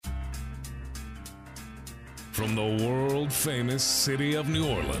From the world-famous city of New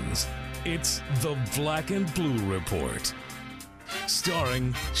Orleans, it's the Black and Blue Report.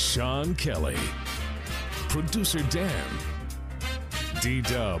 Starring Sean Kelly, producer Dan,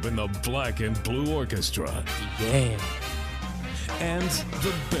 D-Dub and the Black and Blue Orchestra. Yeah. And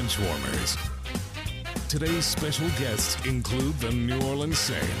the Benchwarmers. Today's special guests include the New Orleans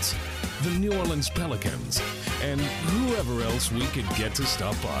Saints, the New Orleans Pelicans, and whoever else we could get to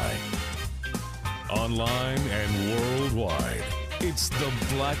stop by. Online and worldwide, it's the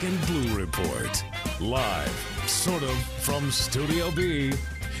Black and Blue Report. Live, sort of, from Studio B,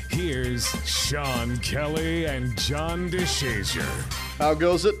 here's Sean Kelly and John DeShazier. How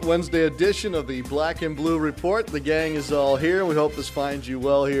goes it? Wednesday edition of the Black and Blue Report. The gang is all here. We hope this finds you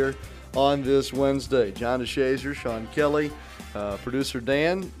well here on this Wednesday. John DeShazier, Sean Kelly, producer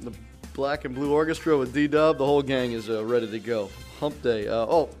Dan, the Black and Blue Orchestra with D-Dub. The whole gang is ready to go. Hump Day.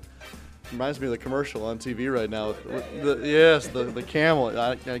 Reminds me of the commercial on TV right now. The camel.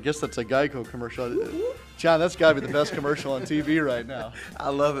 I guess that's a Geico commercial. John, that's got to be the best commercial on TV right now. I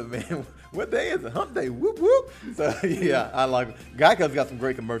love it, man. What day is it? Hump Day. Whoop, whoop. So, yeah, I like it. Geico's got some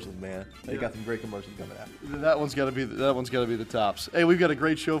great commercials, man. They got some great commercials coming out. That one's got to be the tops. Hey, we've got a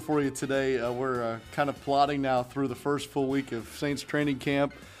great show for you today. We're kind of plodding now through the first full week of Saints training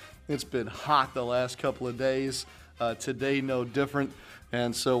camp. It's been hot the last couple of days. Today, no different.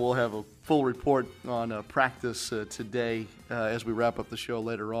 And so we'll have a full report on practice today as we wrap up the show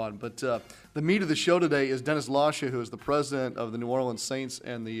later on. But the meat of the show today is Dennis Lauscha, who is the president of the New Orleans Saints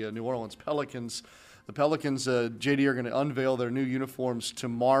and the New Orleans Pelicans. The Pelicans, JD, are going to unveil their new uniforms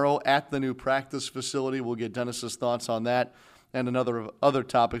tomorrow at the new practice facility. We'll get Dennis's thoughts on that and other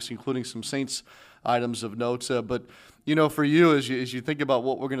topics, including some Saints items of note. But you know, for you, as you think about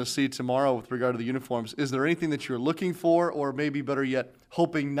what we're going to see tomorrow with regard to the uniforms, is there anything that you're looking for, or maybe better yet,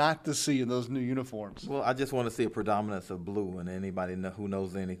 hoping not to see in those new uniforms? Well, I just want to see a predominance of blue, and anybody who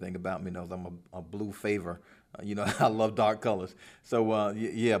knows anything about me knows I'm a blue favor. I love dark colors. So,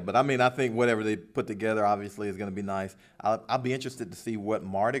 yeah, but I mean, I think whatever they put together obviously is going to be nice. I'll be interested to see what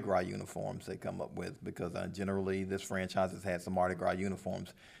Mardi Gras uniforms they come up with, because generally this franchise has had some Mardi Gras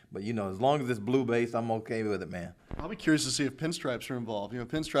uniforms. But, as long as it's blue-based, I'm okay with it, man. I'll be curious to see if pinstripes are involved.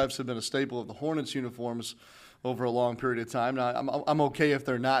 Pinstripes have been a staple of the Hornets uniforms over a long period of time. Now, I'm okay if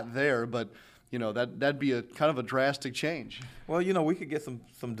they're not there, but that'd be a kind of a drastic change. Well, we could get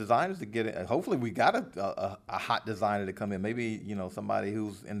some designers to get it. Hopefully, we got a hot designer to come in. Maybe somebody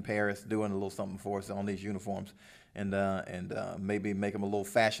who's in Paris doing a little something for us on these uniforms, and maybe make them a little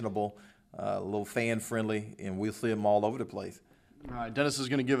fashionable, a little fan friendly, and we'll see them all over the place. All right, Dennis Lauscha is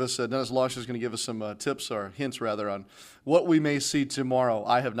going to give us some tips or hints rather on what we may see tomorrow.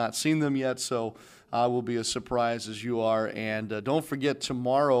 I have not seen them yet, so I will be as surprised as you are. And don't forget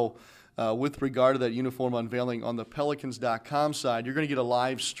tomorrow. With regard to that uniform unveiling on the Pelicans.com side, you're going to get a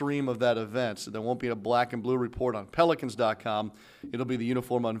live stream of that event. So there won't be a Black and Blue report on Pelicans.com. It'll be the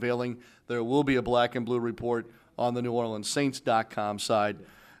uniform unveiling. There will be a Black and Blue report on the New Orleans Saints.com side.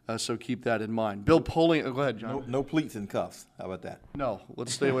 So keep that in mind. Bill Polian, go ahead, John. No pleats and cuffs. How about that? No,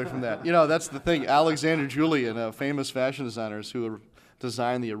 let's stay away from that. That's the thing. Alexander Julian, famous fashion designers who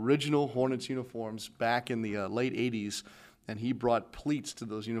designed the original Hornets uniforms back in the late 80s. And he brought pleats to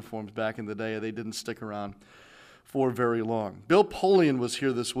those uniforms back in the day. They didn't stick around for very long. Bill Polian was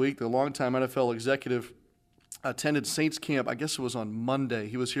here this week. The longtime NFL executive attended Saints camp. I guess it was on Monday.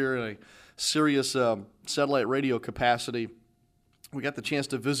 He was here in a Sirius satellite radio capacity. We got the chance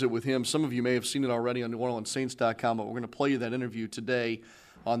to visit with him. Some of you may have seen it already on NewOrleansSaints.com, but we're going to play you that interview today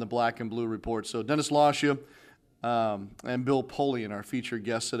on the Black and Blue Report. So Dennis Lauscha and Bill Polian, our featured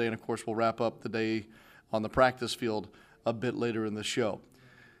guests today. And, of course, we'll wrap up the day on the practice field a bit later in the show.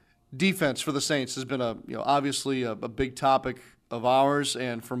 Defense for the Saints has been obviously a big topic of ours,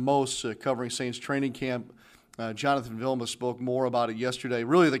 and for most covering Saints training camp. Jonathan Vilma spoke more about it yesterday.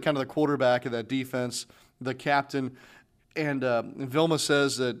 Really, the quarterback of that defense, the captain, and Vilma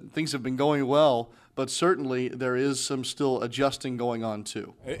says that things have been going well, but certainly there is some still adjusting going on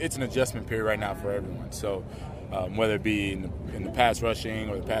too. It's an adjustment period right now for everyone. So whether it be in the pass rushing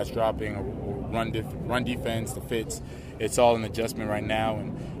or the pass dropping or run defense, the fits, it's all an adjustment right now.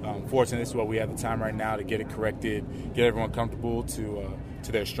 And fortunately, this is what we have the time right now to get it corrected, get everyone comfortable to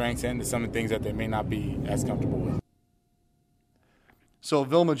their strengths and to some of the things that they may not be as comfortable with. So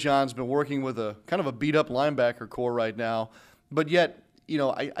Vilma John's been working with a kind of a beat-up linebacker core right now, but yet,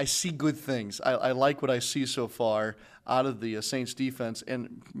 I see good things. I like what I see so far out of the Saints defense,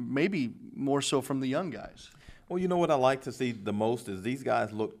 and maybe more so from the young guys. Well, what I like to see the most is these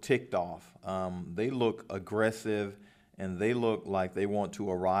guys look ticked off. They look aggressive and they look like they want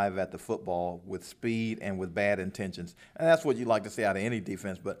to arrive at the football with speed and with bad intentions. And that's what you like to see out of any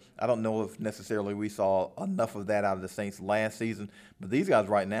defense, but I don't know if necessarily we saw enough of that out of the Saints last season. But these guys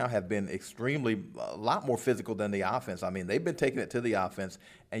right now have been a lot more physical than the offense. I mean, they've been taking it to the offense,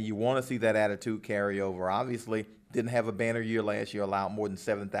 and you want to see that attitude carry over. Obviously, didn't have a banner year last year, allowed more than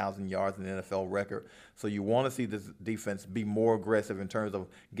 7,000 yards in the NFL record. So you want to see this defense be more aggressive in terms of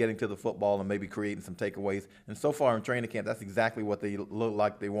getting to the football and maybe creating some takeaways. And so far in training camp, that's exactly what they look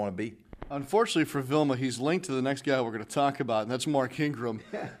like they want to be. Unfortunately for Vilma, he's linked to the next guy we're going to talk about, and that's Mark Ingram.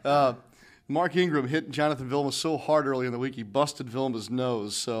 Mark Ingram hit Jonathan Vilma so hard early in the week, he busted Vilma's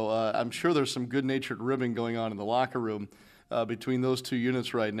nose. So I'm sure there's some good-natured ribbing going on in the locker room between those two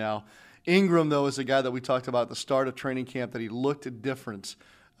units right now. Ingram, though, is a guy that we talked about at the start of training camp, that he looked different,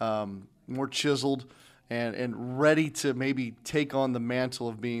 more chiseled, and ready to maybe take on the mantle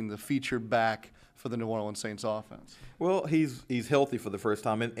of being the featured back for the New Orleans Saints offense. Well, he's healthy for the first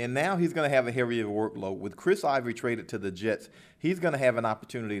time, and now he's going to have a heavier workload. With Chris Ivory traded to the Jets, he's going to have an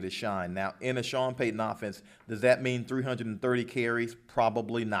opportunity to shine. Now, in a Sean Payton offense, does that mean 330 carries?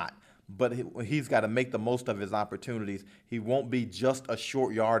 Probably not. But he's got to make the most of his opportunities. He won't be just a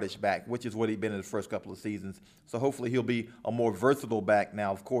short yardage back, which is what he's been in the first couple of seasons. So hopefully he'll be a more versatile back.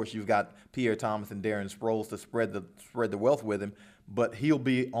 Now, of course, you've got Pierre Thomas and Darren Sproles to spread the wealth with him, but he'll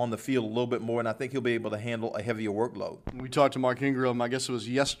be on the field a little bit more, and I think he'll be able to handle a heavier workload. We talked to Mark Ingram, I guess it was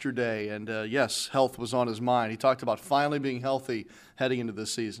yesterday, and yes, health was on his mind. He talked about finally being healthy heading into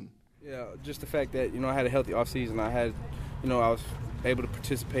this season. Yeah, just the fact that, I had a healthy offseason. I was able to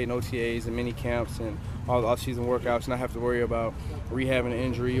participate in OTAs and mini camps and all the off-season workouts, not have to worry about rehabbing an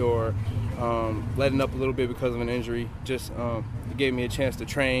injury or letting up a little bit because of an injury. Just it gave me a chance to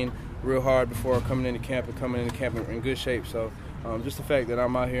train real hard before coming into camp in good shape. So just the fact that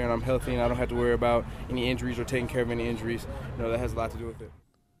I'm out here and I'm healthy and I don't have to worry about any injuries or taking care of any injuries, that has a lot to do with it.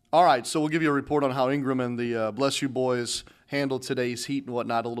 All right, so we'll give you a report on how Ingram and the Bless You Boys handled today's heat and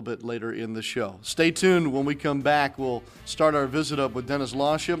whatnot a little bit later in the show. Stay tuned. When we come back, we'll start our visit up with Dennis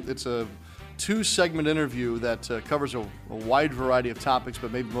Lauscha. It's a 2-segment interview that covers a wide variety of topics,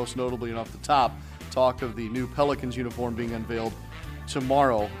 but maybe most notably and off the top, talk of the new Pelicans uniform being unveiled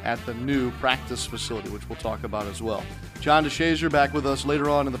tomorrow at the new practice facility, which we'll talk about as well. John DeShazier back with us later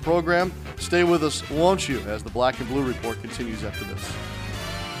on in the program. Stay with us, won't you, as the Black and Blue Report continues after this.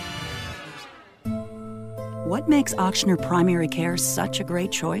 What makes Ochsner Primary Care such a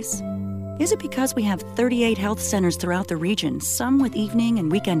great choice? Is it because we have 38 health centers throughout the region, some with evening and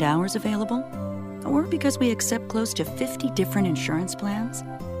weekend hours available? Or because we accept close to 50 different insurance plans?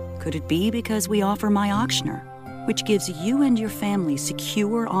 Could it be because we offer My Ochsner, which gives you and your family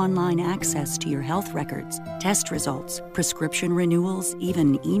secure online access to your health records, test results, prescription renewals,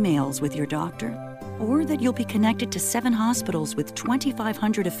 even emails with your doctor? Or that you'll be connected to 7 hospitals with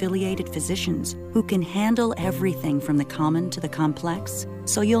 2,500 affiliated physicians who can handle everything from the common to the complex,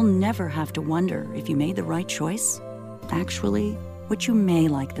 so you'll never have to wonder if you made the right choice? Actually, what you may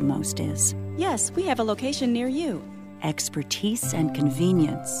like the most is... Yes, we have a location near you. Expertise and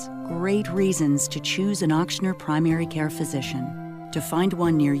convenience. Great reasons to choose an Ochsner Primary Care physician. To find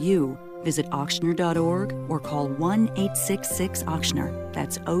one near you, visit Ochsner.org or call 1-866-OCHSNER.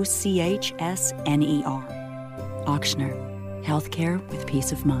 That's OCHSNER. Ochsner. Healthcare with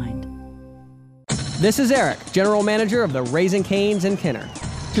peace of mind. This is Eric, General Manager of the Raising Cane's in Kenner.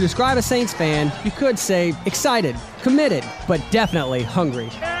 To describe a Saints fan, you could say excited, committed, but definitely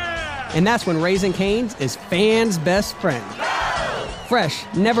hungry. And that's when Raising Cane's is fans' best friend. Fresh,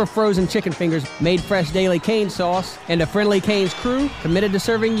 never frozen chicken fingers made fresh daily cane sauce, and a friendly Cane's crew committed to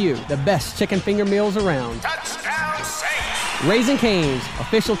serving you the best chicken finger meals around. Touchdown Saints! Raising Cane's,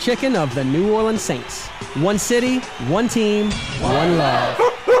 official chicken of the New Orleans Saints. One city, one team, one love.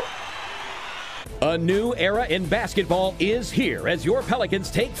 A new era in basketball is here as your Pelicans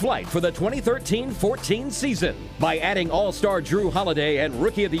take flight for the 2013-14 season. By adding All-Star Drew Holiday and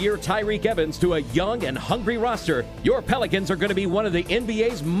Rookie of the Year Tyreke Evans to a young and hungry roster, your Pelicans are going to be one of the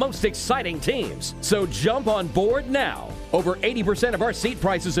NBA's most exciting teams. So jump on board now. Over 80% of our seat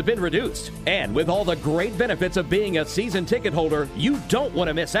prices have been reduced. And with all the great benefits of being a season ticket holder, you don't want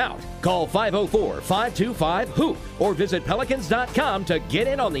to miss out. Call 504-525-HOOP or visit Pelicans.com to get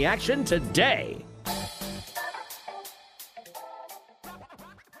in on the action today.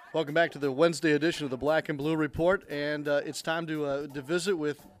 Welcome back to the Wednesday edition of the Black and Blue Report, and it's time to visit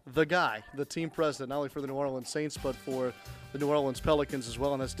with the guy, the team president, not only for the New Orleans Saints, but for the New Orleans Pelicans as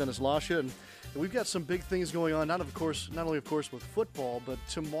well, and that's Dennis Lauscha. And we've got some big things going on, not only of course with football, but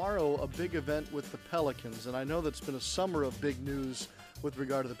tomorrow a big event with the Pelicans. And I know that's been a summer of big news with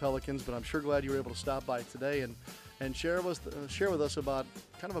regard to the Pelicans, but I'm sure glad you were able to stop by today and and share with us about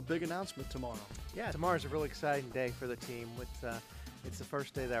kind of a big announcement tomorrow. Yeah, tomorrow's a really exciting day for the team. It's the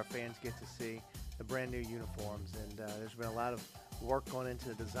first day that our fans get to see the brand new uniforms, and there's been a lot of work going into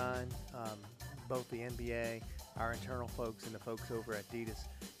the design. Both the NBA, our internal folks, and the folks over at Adidas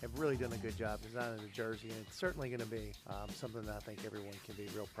have really done a good job designing the jersey, and it's certainly going to be something that I think everyone can be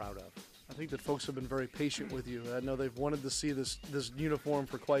real proud of. I think that folks have been very patient with you. I know they've wanted to see this uniform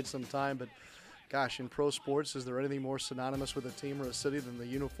for quite some time, but gosh, in pro sports, is there anything more synonymous with a team or a city than the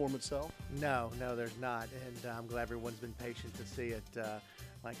uniform itself? No, there's not, and I'm glad everyone's been patient to see it.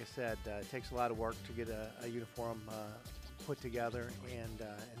 Like I said, it takes a lot of work to get a uniform put together, and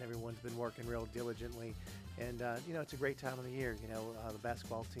everyone's been working real diligently. And it's a great time of the year. The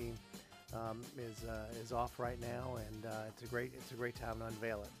basketball team is off right now, and it's a great time to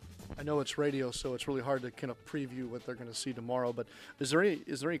unveil it. I know it's radio, so it's really hard to kind of preview what they're going to see tomorrow. But is there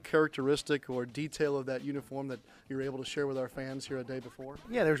any characteristic or detail of that uniform that you're able to share with our fans here a day before?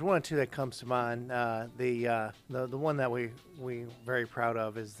 Yeah, there's one or two that comes to mind. The one that we very proud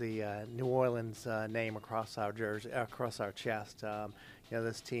of is the New Orleans name across our jersey, across our chest.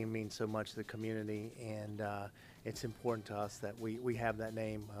 This team means so much to the community, and it's important to us that we have that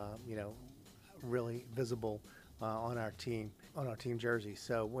name, really visible on our team jersey.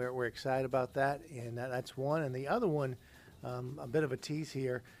 So we're excited about that, and that's one. And the other one, a bit of a tease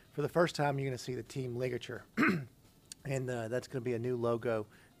here. For the first time, you're going to see the team ligature, and that's going to be a new logo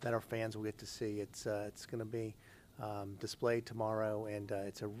that our fans will get to see. It's going to be displayed tomorrow, and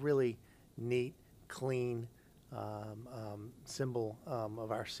it's a really neat, clean symbol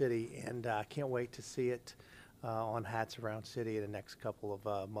of our city, and I can't wait to see it on hats around city in the next couple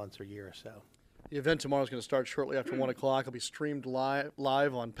of months or year or so. The event tomorrow is going to start shortly after 1 o'clock. It'll be streamed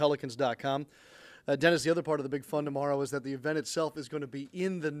live on Pelicans.com. Dennis, the other part of the big fun tomorrow is that the event itself is going to be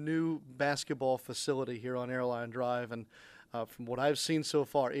in the new basketball facility here on Airline Drive, and from what I've seen so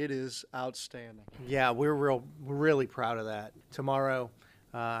far, it is outstanding. Yeah, we're really proud of that. Tomorrow,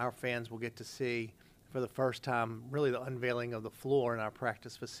 our fans will get to see, for the first time, really the unveiling of the floor in our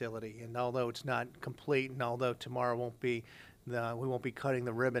practice facility. And although it's not complete, and although tomorrow we won't be cutting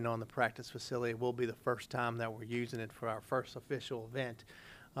the ribbon on the practice facility, it will be the first time that we're using it for our first official event.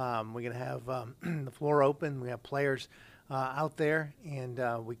 We're going to have the floor open. We have players out there,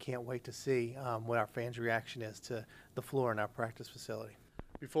 and we can't wait to see what our fans' reaction is to the floor in our practice facility.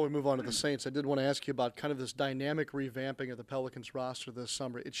 Before we move on to the Saints, I did want to ask you about kind of this dynamic revamping of the Pelicans roster this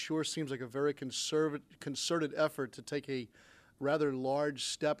summer. It sure seems like a very concerted effort to take a rather large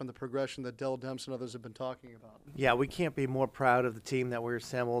step in the progression that Dell Demps and others have been talking about. Yeah, we can't be more proud of the team that we're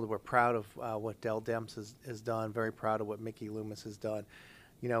assembled. We're proud of what Dell Demps has done, very proud of what Mickey Loomis has done.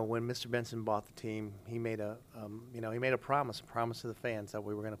 When Mr. Benson bought the team, he made a promise to the fans that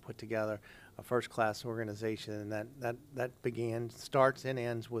we were going to put together a first-class organization, and that starts and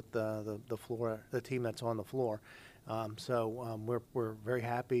ends with the floor, the team that's on the floor. We're very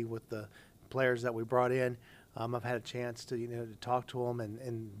happy with the players that we brought in. I've had a chance to talk to them,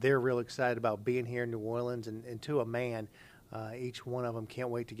 and they're real excited about being here in New Orleans, and to a man. Each one of them can't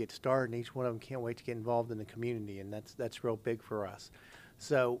wait to get started, and each one of them can't wait to get involved in the community, and that's real big for us.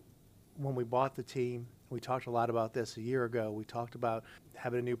 So when we bought the team, we talked a lot about this a year ago. We talked about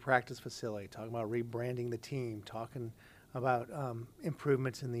having a new practice facility, talking about rebranding the team, talking about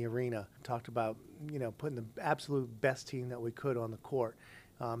improvements in the arena, talked about putting the absolute best team that we could on the court.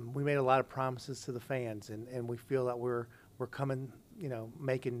 We made a lot of promises to the fans, and we feel that we're coming,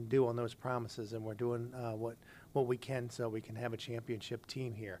 making do on those promises, and we're doing what we can so we can have a championship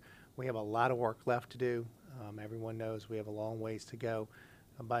team here. We have a lot of work left to do. Everyone knows we have a long ways to go.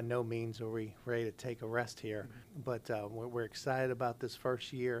 By no means are we ready to take a rest here, but we're excited about this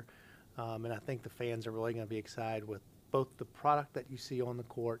first year, and I think the fans are really going to be excited with both the product that you see on the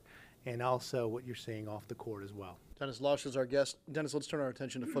court and also what you're seeing off the court as well. Dennis Loesch is our guest. Dennis, let's turn our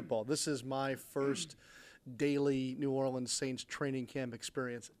attention to football. This is my first daily New Orleans Saints training camp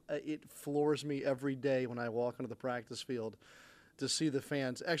experience. It floors me every day when I walk onto the practice field to see the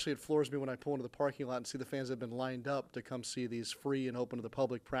fans. Actually, it floors me when I pull into the parking lot and see the fans that have been lined up to come see these free and open to the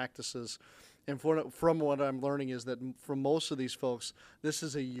public practices. And from what I'm learning is that for most of these folks, this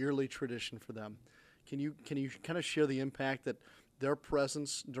is a yearly tradition for them. Can you kind of share the impact that their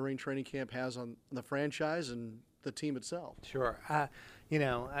presence during training camp has on the franchise and the team itself? Sure.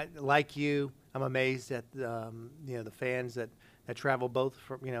 Like you, I'm amazed at the fans that travel both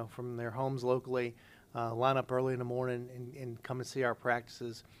from their homes locally, line up early in the morning and come to see our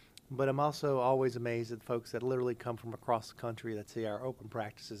practices. But I'm also always amazed at folks that literally come from across the country that see our open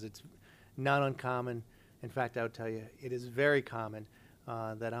practices. It's not uncommon. In fact, I would tell you, it is very common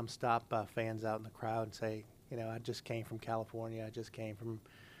that I'm stopped by fans out in the crowd and say, You know, I just came from California. I just came from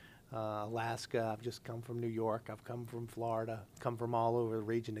Alaska. I've just come from New York. I've come from Florida. Come from all over the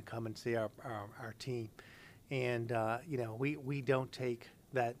region to come and see our team. And, you know, we don't take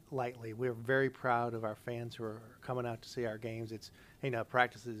that lightly. We're very proud of our fans who are coming out to see our games. It's, you know,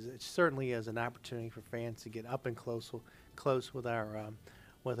 practices. It certainly is an opportunity for fans to get up and close with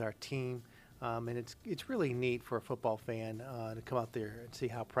our team. And it's really neat for a football fan to come out there and see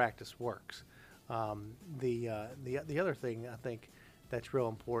how practice works. The other thing I think that's real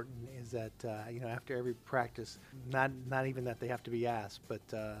important is that you know, after every practice, not even that they have to be asked, but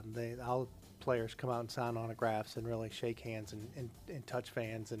all players come out and sign autographs and really shake hands and touch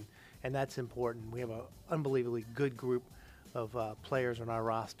fans, and that's important. We have an unbelievably good group of players on our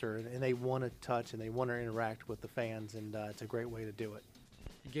roster, and they want to touch and they want to interact with the fans, and it's a great way to do it.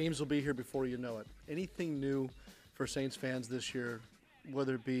 Games will be here before you know it. Anything new for Saints fans this year,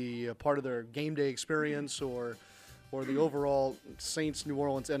 whether it be a part of their game day experience or the overall Saints New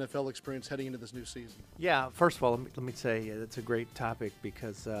Orleans NFL experience heading into this new season? Yeah, first of all, let me say it's a great topic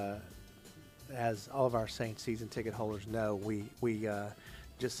because as all of our Saints season ticket holders know, we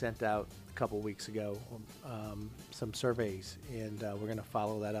just sent out a couple weeks ago some surveys, and we're going to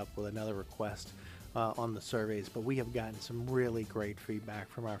follow that up with another request on the surveys. But we have gotten some really great feedback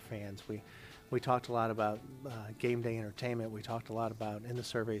from our fans. We talked a lot about game day entertainment. We talked a lot about, in the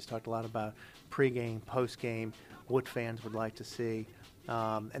surveys, talked a lot about pregame, postgame, what fans would like to see,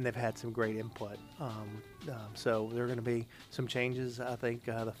 and they've had some great input. So there are going to be some changes I think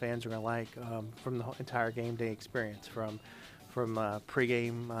the fans are going to like from the entire game day experience, from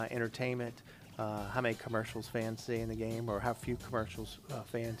pregame entertainment, how many commercials fans see in the game, or how few commercials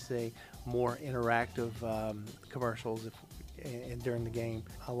fans see, more interactive commercials and during the game,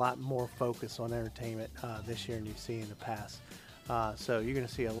 a lot more focus on entertainment this year than you've seen in the past. So you're going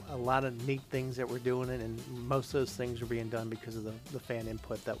to see a lot of neat things that we're doing, and most of those things are being done because of the fan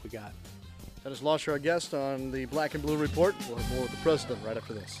input that we got. Dennis Lauscher, our guest on the Black and Blue Report. We'll have more with the president right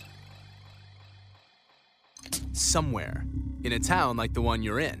after this. Somewhere, in a town like the one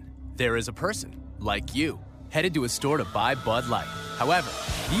you're in, there is a person, like you, headed to a store to buy Bud Light. However,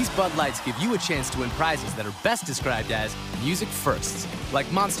 these Bud Lights give you a chance to win prizes that are best described as music firsts,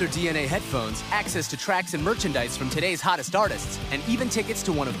 like Monster DNA headphones, access to tracks and merchandise from today's hottest artists, and even tickets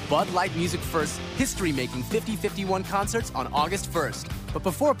to one of Bud Light Music First's history-making 50-51 concerts on August 1st. But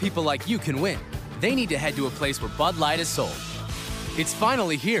before people like you can win, they need to head to a place where Bud Light is sold. It's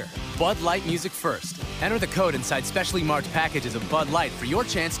finally here, Bud Light Music First. Enter the code inside specially marked packages of Bud Light for your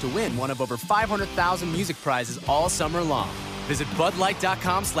chance to win one of over 500,000 music prizes all summer long. Visit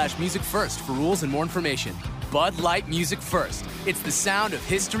budlight.com/musicfirst for rules and more information. Bud Light Music First. It's the sound of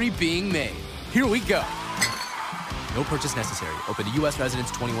history being made. Here we go. No purchase necessary. Open to U.S.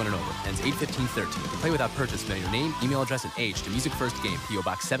 residents 21 and over. Ends 8/15/13. To play without purchase, mail your name, email address, and age to Music First Game, P.O.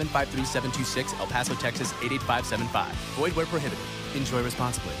 Box 753726, El Paso, Texas 88575. Void where prohibited. Enjoy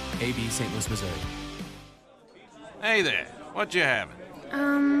responsibly. A.B. St. Louis, Missouri. Hey there. What you having?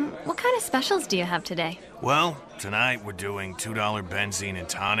 What kind of specials do you have today? Well, tonight we're doing $2 benzene and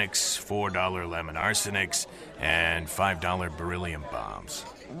tonics, $4 lemon arsenics, and $5 beryllium bombs.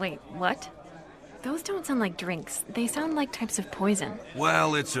 Wait, what? Those don't sound like drinks. They sound like types of poison.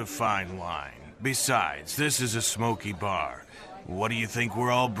 Well, it's a fine line. Besides, this is a smoky bar. What do you think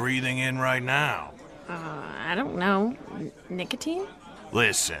we're all breathing in right now? I don't know. Nicotine?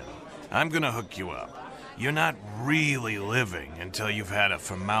 Listen, I'm gonna hook you up. You're not really living until you've had a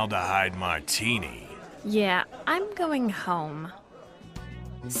formaldehyde martini. Yeah, I'm going home.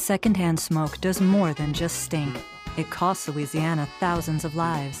 Secondhand smoke does more than just stink. It costs Louisiana thousands of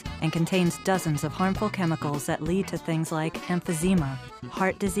lives and contains dozens of harmful chemicals that lead to things like emphysema,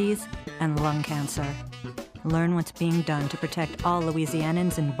 heart disease, and lung cancer. Learn what's being done to protect all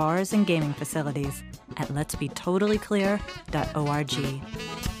Louisianans in bars and gaming facilities at letsbetotallyclear.org.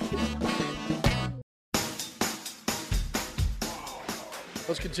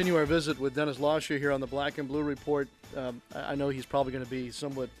 Let's continue our visit with Dennis Lauscher here on the Black and Blue Report. I know he's probably going to be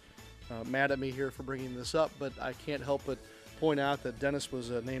somewhat mad at me here for bringing this up, but I can't help but point out that Dennis was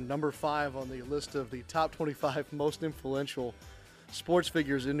named number 5 on the list of the top 25 most influential sports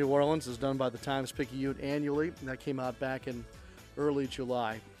figures in New Orleans, as done by the Times-Picayune annually, and that came out back in early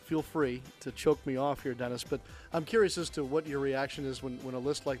July. Feel free to choke me off here, Dennis, but I'm curious as to what your reaction is when a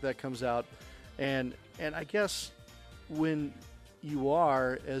list like that comes out, and I guess when you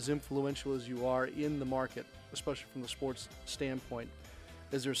are as influential as you are in the market, especially from the sports standpoint,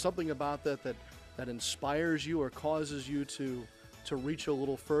 is there something about that inspires you or causes you to reach a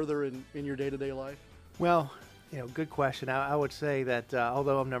little further in your day-to-day life? Well, Good question. I would say that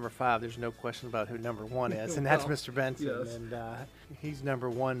although I'm number 5, there's no question about who number 1 is, and that's Mr. Benson. Yes. And he's number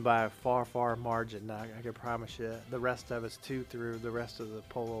 1 by a far, far margin. I can promise you. The rest of us 2 through the rest of the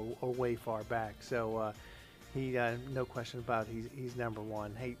poll are way far back. So he, no question about it, he's number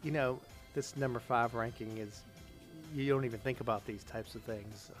 1. Hey, this number 5 ranking is, you don't even think about these types of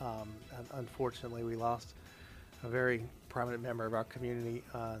things. Unfortunately, we lost a very prominent member of our community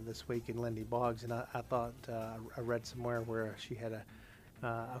this week in Lindy Boggs, and I thought I read somewhere where she had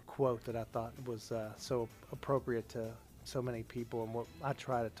a quote that I thought was so appropriate to so many people, and what I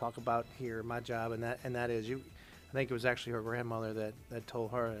try to talk about here in my job, and that is I think it was actually her grandmother that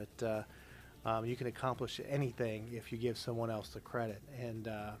told her that you can accomplish anything if you give someone else the credit, and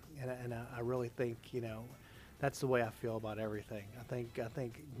I really think that's the way I feel about everything. I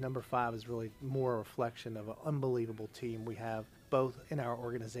think number 5 is really more a reflection of an unbelievable team we have, both in our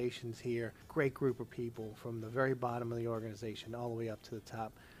organizations here. Great group of people from the very bottom of the organization all the way up to the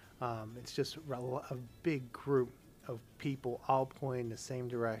top. It's just a big group of people all pointing in the same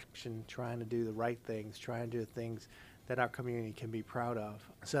direction, trying to do the right things, trying to do things that our community can be proud of.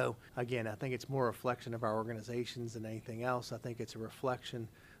 So again, I think it's more a reflection of our organizations than anything else. I think it's a reflection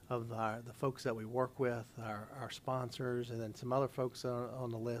of the folks that we work with, our sponsors, and then some other folks on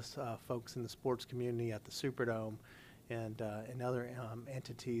the list, folks in the sports community at the Superdome, and other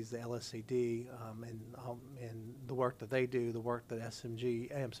entities, the LSCD, and the work that they do, the work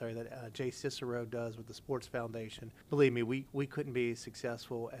that Jay Cicero does with the Sports Foundation. Believe me, we couldn't be as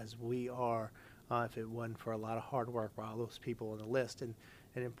successful as we are if it wasn't for a lot of hard work by all those people on the list. And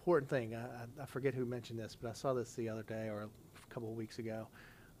an important thing, I forget who mentioned this, but I saw this the other day or a couple of weeks ago.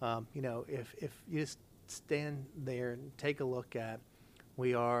 If you just stand there and take a look at,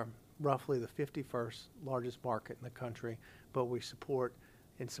 we are roughly the 51st largest market in the country, but we support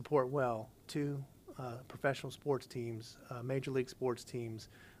well 2 professional sports teams, major league sports teams.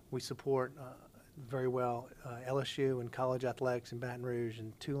 We support very well LSU and college athletics in Baton Rouge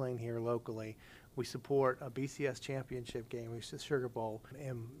and Tulane here locally. We support a BCS championship game, which is the Sugar Bowl,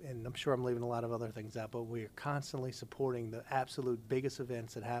 and I'm sure I'm leaving a lot of other things out, but we are constantly supporting the absolute biggest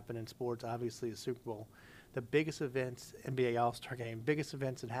events that happen in sports, obviously the Super Bowl. The biggest events, NBA All-Star Game, biggest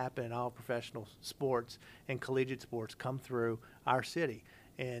events that happen in all professional sports and collegiate sports come through our city.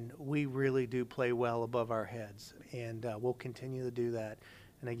 And we really do play well above our heads, and we'll continue to do that.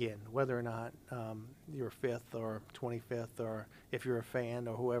 And again, whether or not you're 5th or 25th, or if you're a fan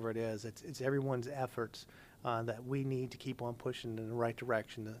or whoever it is, it's everyone's efforts that we need to keep on pushing in the right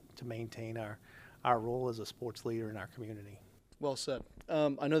direction to maintain our role as a sports leader in our community. Well said.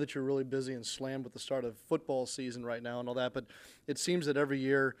 I know that you're really busy and slammed with the start of football season right now and all that, but it seems that every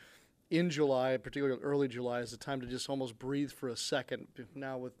year in July, particularly early July, is the time to just almost breathe for a second.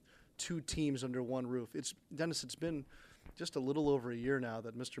 Now with 2 teams under one roof. Dennis, it's been just a little over a year now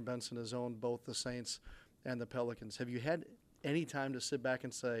that Mr. Benson has owned both the Saints and the Pelicans. Have you had any time to sit back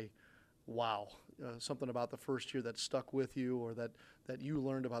and say, wow, something about the first year that stuck with you, or that you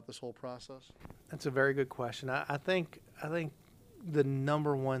learned about this whole process? That's a very good question. I think the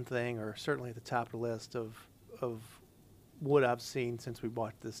number one thing, or certainly at the top of the list of what I've seen since we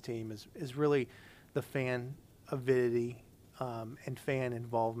bought this team, is really the fan avidity and fan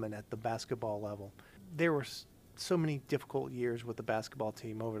involvement at the basketball level. There were so many difficult years with the basketball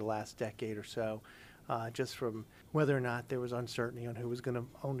team over the last decade or so, just from whether or not there was uncertainty on who was going to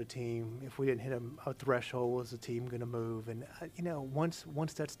own the team. If we didn't hit a threshold, was the team going to move? And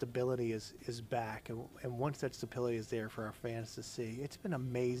once that stability is back, and once that stability is there for our fans to see, it's been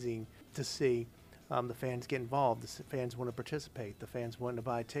amazing to see the fans get involved. The fans want to participate. The fans want to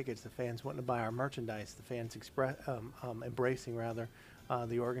buy tickets. The fans want to buy our merchandise. The fans embracing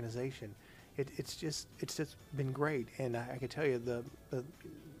the organization. It's just been great, and I can tell you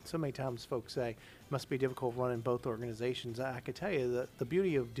so many times folks say it must be difficult running both organizations. I can tell you the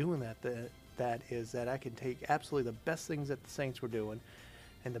beauty of doing that is that I can take absolutely the best things that the Saints were doing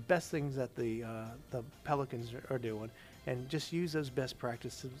and the best things that the Pelicans are doing, and just use those best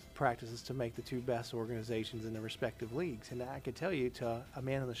practices to make the 2 best organizations in their respective leagues. And I can tell you, to a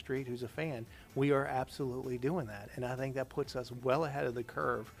man on the street who's a fan, we are absolutely doing that, and I think that puts us well ahead of the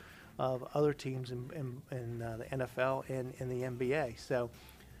curve of other teams in the NFL and in the NBA. So,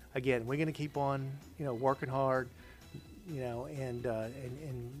 again, we're going to keep on, working hard, and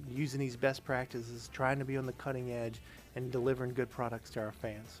using these best practices, trying to be on the cutting edge, and delivering good products to our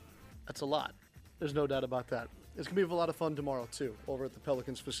fans. That's a lot. There's no doubt about that. It's going to be a lot of fun tomorrow, too, over at the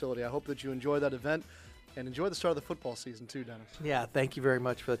Pelicans facility. I hope that you enjoy that event and enjoy the start of the football season, too, Dennis. Yeah, thank you very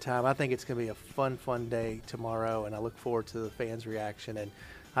much for the time. I think it's going to be a fun day tomorrow, and I look forward to the fans' reaction. And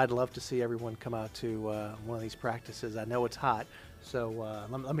I'd love to see everyone come out to one of these practices. I know it's hot, so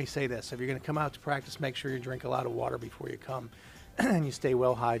let me say this. If you're going to come out to practice, make sure you drink a lot of water before you come and you stay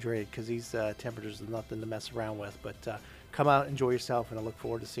well hydrated, because these temperatures are nothing to mess around with. But come out, enjoy yourself, and I look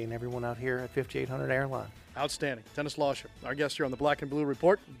forward to seeing everyone out here at 5800 Airline. Outstanding. Dennis Lauscher, our guest here on the Black and Blue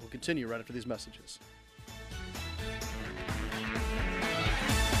Report. We'll continue right after these messages.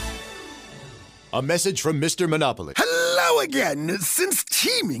 A message from Mr. Monopoly. Hello again. Since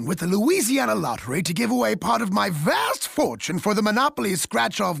teaming with the Louisiana Lottery to give away part of my vast fortune for the Monopoly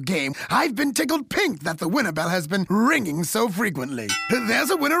scratch-off game, I've been tickled pink that the winner bell has been ringing so frequently.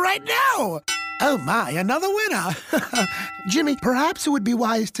 There's a winner right now. Oh my, another winner. Jimmy, perhaps it would be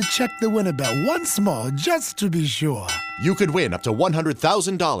wise to check the winner bell once more, just to be sure. You could win up to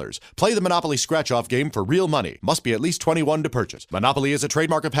 $100,000. Play the Monopoly scratch-off game for real money. Must be at least 21 to purchase. Monopoly is a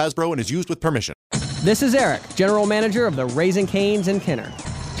trademark of Hasbro and is used with permission. This is Eric, General Manager of the Raising Cane's in Kenner.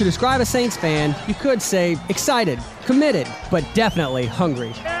 To describe a Saints fan, you could say excited, committed, but definitely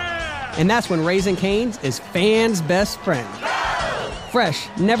hungry. And that's when Raising Cane's is fans' best friend. Fresh,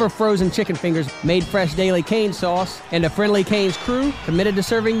 never frozen chicken fingers made fresh daily cane sauce, and a friendly Cane's crew committed to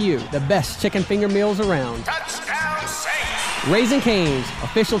serving you the best chicken finger meals around. Touchdown Saints! Raising Cane's,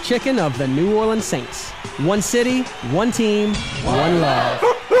 official chicken of the New Orleans Saints. One city, one team, one love.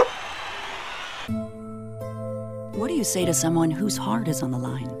 What do you say to someone whose heart is on the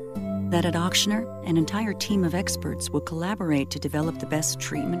line? That at Auctioner, an entire team of experts will collaborate to develop the best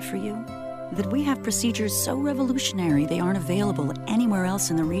treatment for you? That we have procedures so revolutionary they aren't available anywhere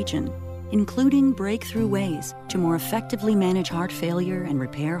else in the region, including breakthrough ways to more effectively manage heart failure and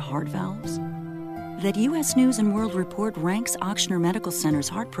repair heart valves? That U.S. News & World Report ranks Auctioner Medical Center's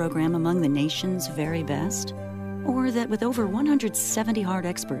heart program among the nation's very best? Or that with over 170 heart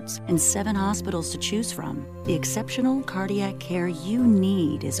experts and 7 hospitals to choose from, the exceptional cardiac care you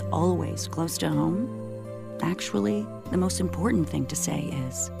need is always close to home? Actually, the most important thing to say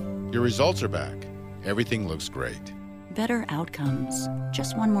is, your results are back. Everything looks great. better outcomes.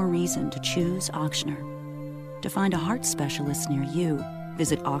 Just one more reason to choose Auctioner. To find a heart specialist near you,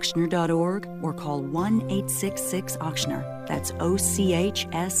 visit auctioner.org or call 1-866-AUCTIONER. That's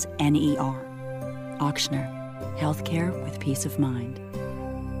OCHSNER. Auctioner. Healthcare with peace of mind.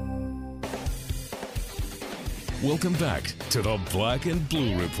 Welcome back to the Black and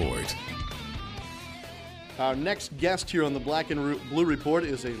Blue Report. Our next guest here on the Black and Blue Report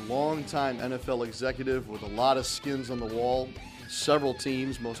is a longtime NFL executive with a lot of skins on the wall, several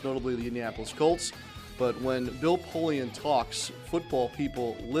teams, most notably the Indianapolis Colts. But when Bill Polian talks, football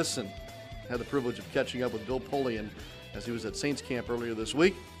people listen. I had the privilege of catching up with Bill Polian as he was at Saints camp earlier this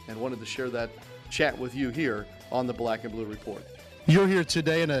week and wanted to share that chat with you here on the Black and Blue Report. You're here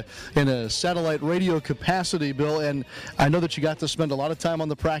today in a satellite radio capacity, Bill, and I know that you got to spend a lot of time on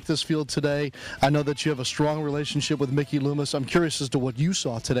the practice field today. I know that you have a strong relationship with Mickey Loomis. I'm curious as to what you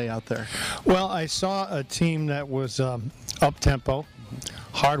saw today out there. Well, I saw a team that was up-tempo,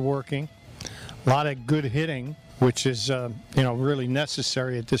 hard-working, a lot of good hitting, which is really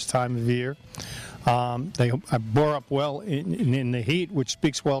necessary at this time of year. They bore up well in the heat, which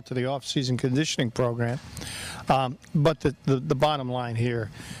speaks well to the off-season conditioning program. But the bottom line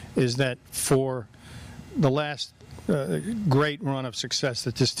here is that for the last great run of success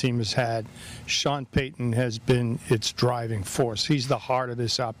that this team has had, Sean Payton has been its driving force. He's the heart of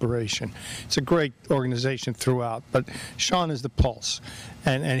this operation. It's a great organization throughout, but Sean is the pulse,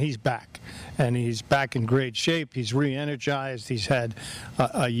 and he's back. And he's back in great shape. He's re-energized. He's had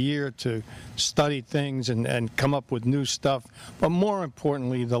a year to study things and come up with new stuff. But more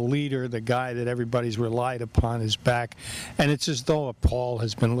importantly, the leader, the guy that everybody's relied upon, is back. And it's as though a pall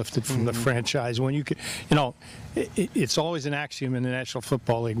has been lifted from the franchise. When you can, it's always an axiom in the National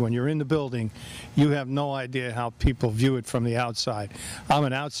Football League. When you're in the building, you have no idea how people view it from the outside. I'm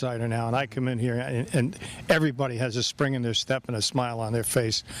an outsider now, and I come in here, and everybody has a spring in their step and a smile on their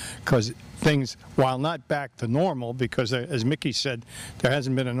face, because things, while not back to normal, because as Mickey said, there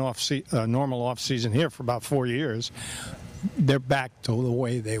hasn't been a normal off-season here for about 4 years, they're back to the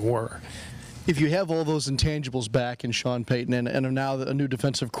way they were. If you have all those intangibles back in Sean Payton and are now a new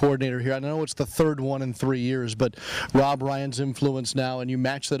defensive coordinator here, I know it's the third one in 3 years, but Rob Ryan's influence now, and you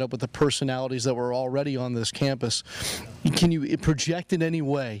match that up with the personalities that were already on this campus, can you project in any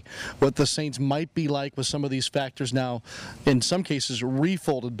way what the Saints might be like with some of these factors now, in some cases,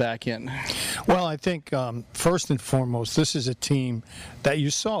 refolded back in? Well, I think first and foremost, this is a team that you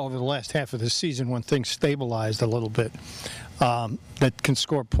saw over the last half of the season when things stabilized a little bit. that can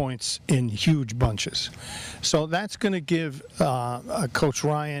score points in huge bunches. So that's going to give Coach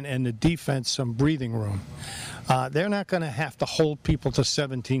Ryan and the defense some breathing room. They're not going to have to hold people to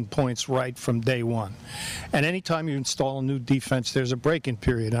 17 points right from day one. And anytime you install a new defense, there's a break-in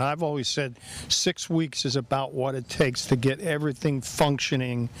period. And I've always said 6 weeks is about what it takes to get everything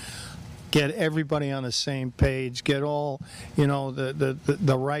functioning, get everybody on the same page, get all,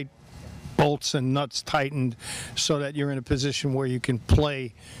 the right bolts and nuts tightened so that you're in a position where you can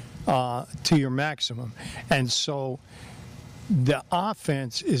play to your maximum. And so the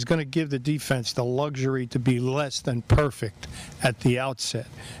offense is going to give the defense the luxury to be less than perfect at the outset,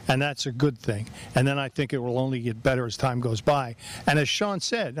 and that's a good thing. And then I think it will only get better as time goes by. And as Sean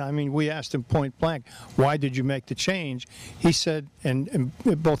said, I mean, we asked him point blank, why did you make the change? He said, and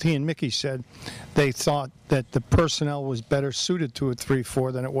both he and Mickey said, they thought that the personnel was better suited to a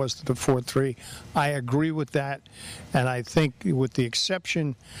 3-4 than it was to the 4-3. I agree with that, and I think with the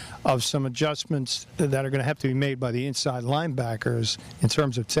exception of some adjustments that are going to have to be made by the inside linebackers in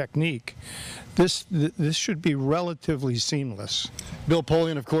terms of technique, this should be relatively seamless. Bill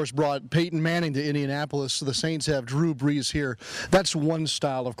Polian, of course, brought Peyton Manning to Indianapolis. So the Saints have Drew Brees here. That's one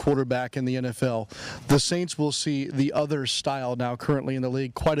style of quarterback in the NFL. The Saints will see the other style now currently in the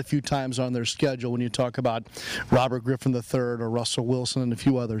league quite a few times on their schedule when you talk about Robert Griffin III or Russell Wilson and a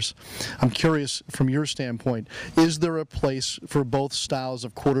few others. I'm curious, from your standpoint, is there a place for both styles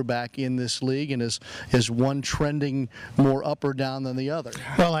of quarterback in this league, and is one trending more up or down than the other?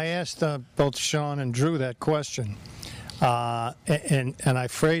 Well, I asked both Sean and Drew that question. And I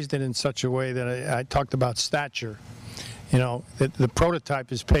phrased it in such a way that I talked about stature. You know, the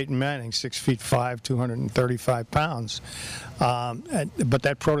prototype is Peyton Manning, 6'5", 235 pounds. But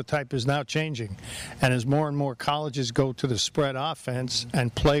that prototype is now changing. And as more and more colleges go to the spread offense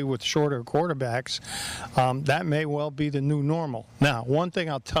and play with shorter quarterbacks, that may well be the new normal. Now, one thing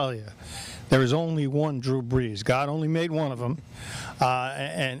I'll tell you, there is only one Drew Brees. God only made one of them.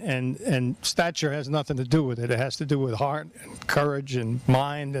 And stature has nothing to do with it. It has to do with heart and courage and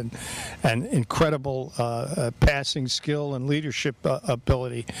mind and incredible passing skill and leadership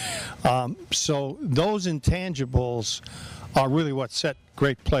ability. So those intangibles are really what set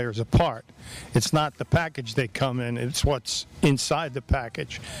great players apart. It's not the package they come in, it's what's inside the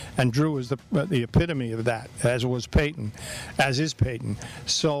package. And Drew is the epitome of that, as was Peyton, as is Peyton.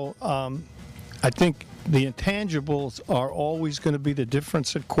 So I think the intangibles are always going to be the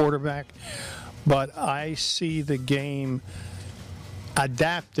difference at quarterback, but I see the game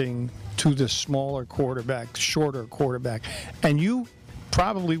adapting to the smaller quarterback, shorter quarterback. And you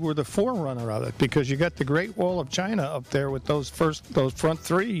probably were the forerunner of it, because you got the Great Wall of China up there with those front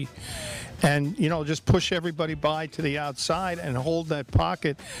three, and just push everybody by to the outside and hold that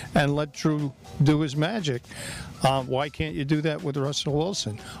pocket and let Drew do his magic. Why can't you do that with Russell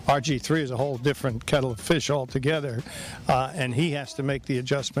Wilson? RG3 is a whole different kettle of fish altogether, and he has to make the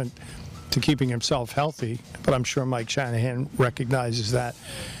adjustment to keeping himself healthy, but I'm sure Mike Shanahan recognizes that.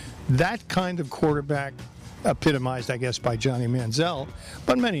 That kind of quarterback, epitomized, I guess, by Johnny Manziel,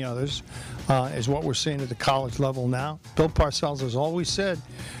 but many others, is what we're seeing at the college level now. Bill Parcells has always said,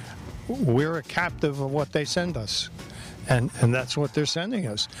 we're a captive of what they send us. And that's what they're sending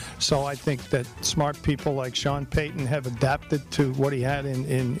us. So I think that smart people like Sean Payton have adapted to what he had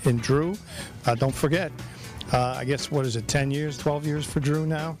in Drew. Don't forget, I guess, 10 years, 12 years for Drew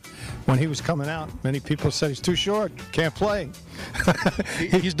now? When he was coming out, many people said he's too short, can't play.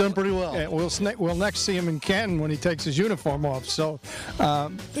 He's done pretty well. And we'll next see him in Canton when he takes his uniform off. So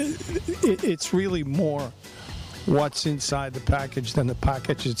it's really more what's inside the package than the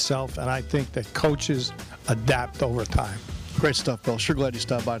package itself, and I think that coaches adapt over time. Great stuff, Bill. Sure glad you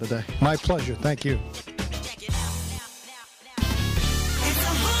stopped by today. My pleasure. Thank you.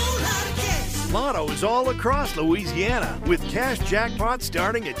 Lotto is all across Louisiana with cash jackpots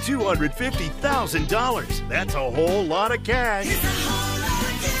starting at $250,000. That's a whole lot of cash.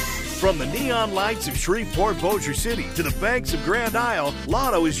 From the neon lights of Shreveport, Bossier City to the banks of Grand Isle,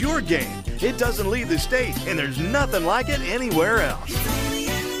 Lotto is your game. It doesn't leave the state, and there's nothing like it anywhere else.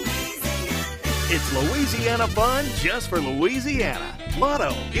 It's Louisiana fun just for Louisiana.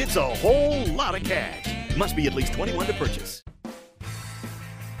 Lotto, it's a whole lot of cash. Must be at least 21 to purchase.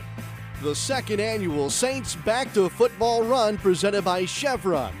 The second annual Saints Back to Football Run presented by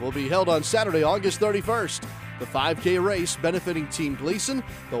Chevron will be held on Saturday, August 31st. The 5K race benefiting Team Gleason,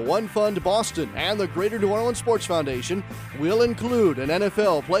 the One Fund Boston, and the Greater New Orleans Sports Foundation will include an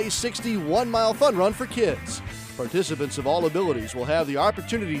NFL Play 60 one-mile fun run for kids. Participants of all abilities will have the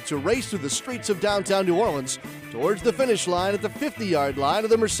opportunity to race through the streets of downtown New Orleans towards the finish line at the 50-yard line of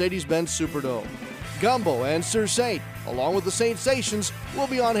the Mercedes-Benz Superdome. Gumbo, and Sir Saint, along with the Saints-ations, will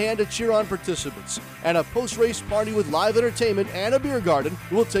be on hand to cheer on participants. And a post-race party with live entertainment and a beer garden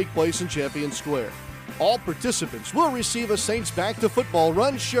will take place in Champion Square. All participants will receive a Saints Back to Football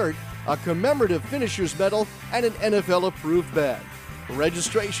Run shirt, a commemorative finisher's medal, and an NFL-approved badge.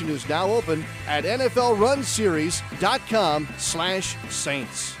 Registration is now open at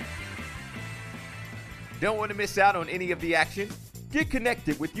NFLRunSeries.com/Saints. Don't want to miss out on any of the action? Get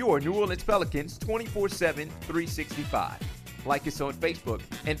connected with your New Orleans Pelicans 24/7, 365. Like us on Facebook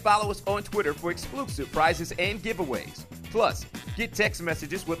and follow us on Twitter for exclusive prizes and giveaways. Plus, get text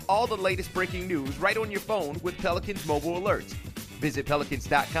messages with all the latest breaking news right on your phone with Pelicans mobile alerts. Visit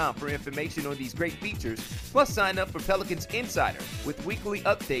Pelicans.com for information on these great features, plus sign up for Pelicans Insider with weekly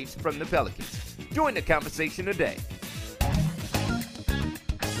updates from the Pelicans. Join the conversation today.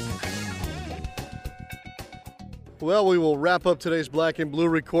 Well, we will wrap up today's Black and Blue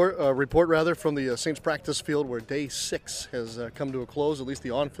report from the Saints practice field, where day 6 has come to a close, at least the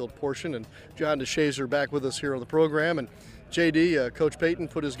on-field portion. And John DeShazer back with us here on the program. And JD, Coach Payton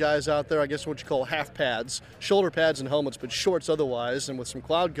put his guys out there, I guess what you call half pads, shoulder pads and helmets, but shorts otherwise, and with some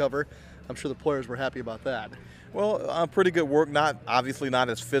cloud cover. I'm sure the players were happy about that. Well, pretty good work. Obviously not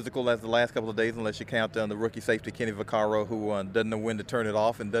as physical as the last couple of days, unless you count the rookie safety Kenny Vaccaro, who doesn't know when to turn it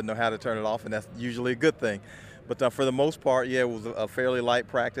off and doesn't know how to turn it off, and that's usually a good thing. But for the most part, yeah, it was a fairly light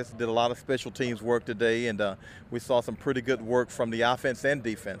practice. Did a lot of special teams work today, and we saw some pretty good work from the offense and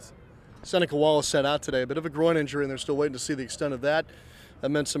defense. Seneca Wallace sat out today, a bit of a groin injury, and they're still waiting to see the extent of that. That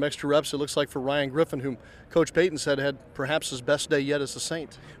meant some extra reps, it looks like, for Ryan Griffin, whom Coach Payton said had perhaps his best day yet as a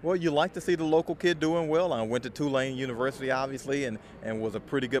Saint. Well, you like to see the local kid doing well. I went to Tulane University, obviously, and was a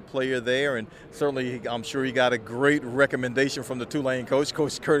pretty good player there. And certainly, I'm sure he got a great recommendation from the Tulane coach,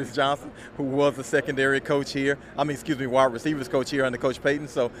 Coach Curtis Johnson, who was the secondary coach here. Wide receivers coach here under Coach Payton.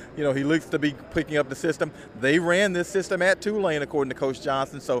 So, he looks to be picking up the system. They ran this system at Tulane, according to Coach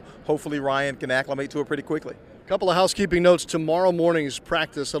Johnson. So hopefully Ryan can acclimate to it pretty quickly. Couple of housekeeping notes. Tomorrow morning's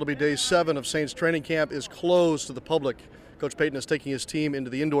practice, that'll be day 7 of Saints training camp, is closed to the public. Coach Payton is taking his team into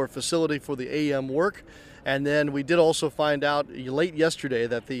the indoor facility for the AM work. And then we did also find out late yesterday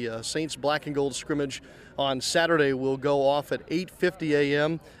that the Saints black and gold scrimmage on Saturday will go off at 8:50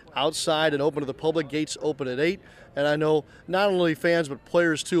 a.m. outside and open to the public. Gates open at 8. And I know not only fans but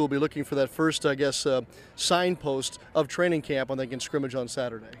players too will be looking for that first, signpost of training camp when they can scrimmage on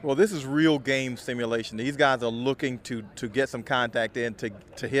Saturday. Well, this is real game simulation. These guys are looking to get some contact in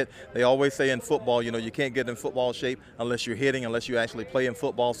to hit. They always say in football, you can't get in football shape unless you're hitting, unless you actually play in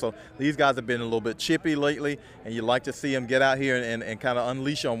football. So these guys have been a little bit chippy lately, and you like to see them get out here and kind of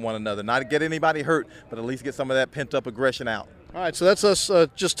unleash on one another. Not get anybody hurt, but at least get some of that pent-up aggression out. All right, so that's us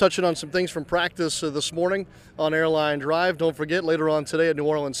just touching on some things from practice this morning on Airline Drive. Don't forget, later on today at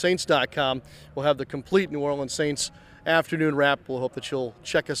NewOrleansSaints.com, we'll have the complete New Orleans Saints afternoon wrap. We'll hope that you'll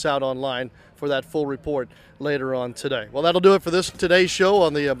check us out online for that full report later on today. Well, that'll do it for today's show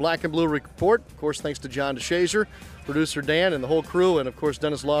on the Black and Blue Report. Of course, thanks to John DeShazer, producer Dan, and the whole crew, and, of course,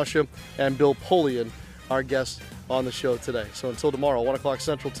 Dennis Lasha and Bill Polian, our guests on the show today. So until tomorrow, 1 o'clock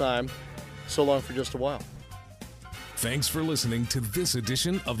Central Time, so long for just a while. Thanks for listening to this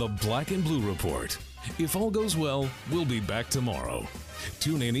edition of the Black and Blue Report. If all goes well, we'll be back tomorrow.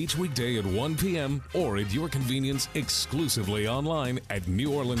 Tune in each weekday at 1 p.m. or at your convenience exclusively online at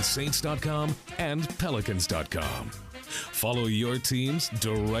NewOrleansSaints.com and Pelicans.com. Follow your teams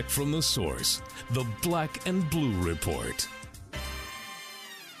direct from the source, the Black and Blue Report.